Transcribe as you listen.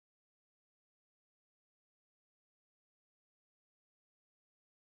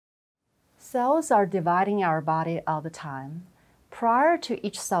Cells are dividing in our body all the time. Prior to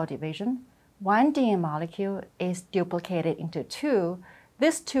each cell division, one DNA molecule is duplicated into two.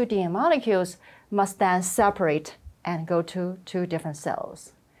 These two DNA molecules must then separate and go to two different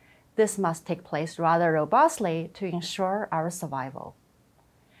cells. This must take place rather robustly to ensure our survival.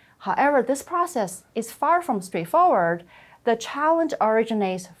 However, this process is far from straightforward. The challenge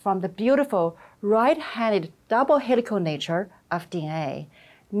originates from the beautiful right-handed double helical nature of DNA,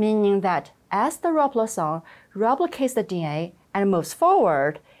 meaning that as the ribosome replicates the DNA and moves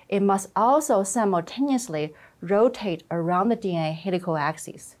forward, it must also simultaneously rotate around the DNA helical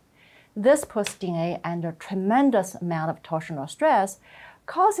axis. This puts DNA under tremendous amount of torsional stress,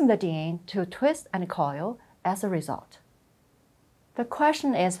 causing the DNA to twist and coil as a result. The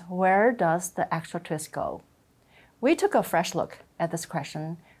question is, where does the actual twist go? We took a fresh look at this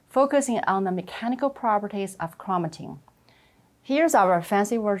question, focusing on the mechanical properties of chromatin. Here's our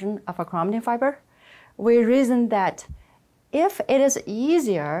fancy version of a chromatin fiber. We reasoned that if it is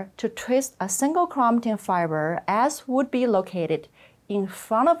easier to twist a single chromatin fiber as would be located in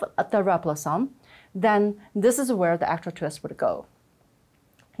front of the ribosome, then this is where the actual twist would go.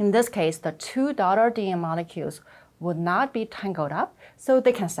 In this case, the two daughter DNA molecules would not be tangled up, so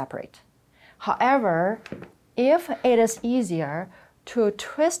they can separate. However, if it is easier to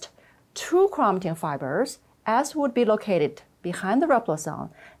twist two chromatin fibers as would be located behind the ribosome,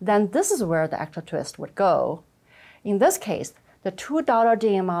 then this is where the actual twist would go. In this case, the two daughter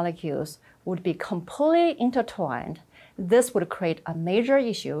DNA molecules would be completely intertwined. This would create a major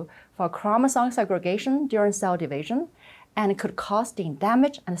issue for chromosome segregation during cell division and could cause DNA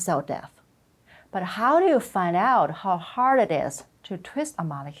damage and cell death. But how do you find out how hard it is to twist a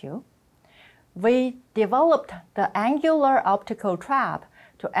molecule? We developed the angular optical trap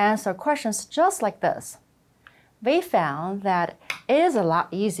to answer questions just like this. We found that it is a lot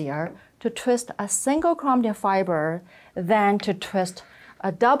easier to twist a single chromatin fiber than to twist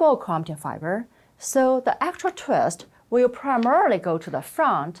a double chromatin fiber, so the actual twist will primarily go to the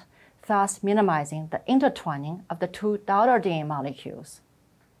front, thus minimizing the intertwining of the two daughter DNA molecules.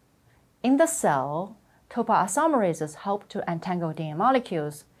 In the cell, topoisomerases help to untangle DNA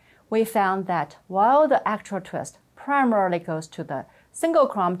molecules. We found that while the actual twist primarily goes to the single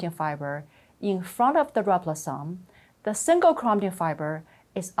chromatin fiber in front of the ribosome, the single chromatin fiber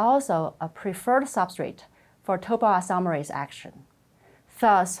is also a preferred substrate for topoisomerase action.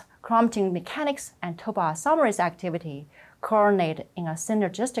 Thus, chromatin mechanics and topoisomerase activity coordinate in a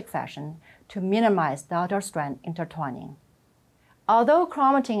synergistic fashion to minimize daughter strand intertwining. Although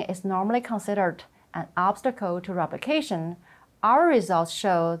chromatin is normally considered an obstacle to replication, our results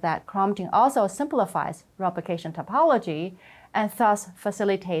show that chromatin also simplifies replication topology and thus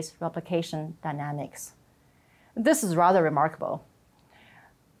facilitates replication dynamics. This is rather remarkable.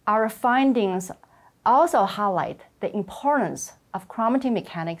 Our findings also highlight the importance of chromatin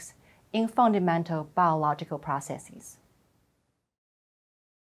mechanics in fundamental biological processes.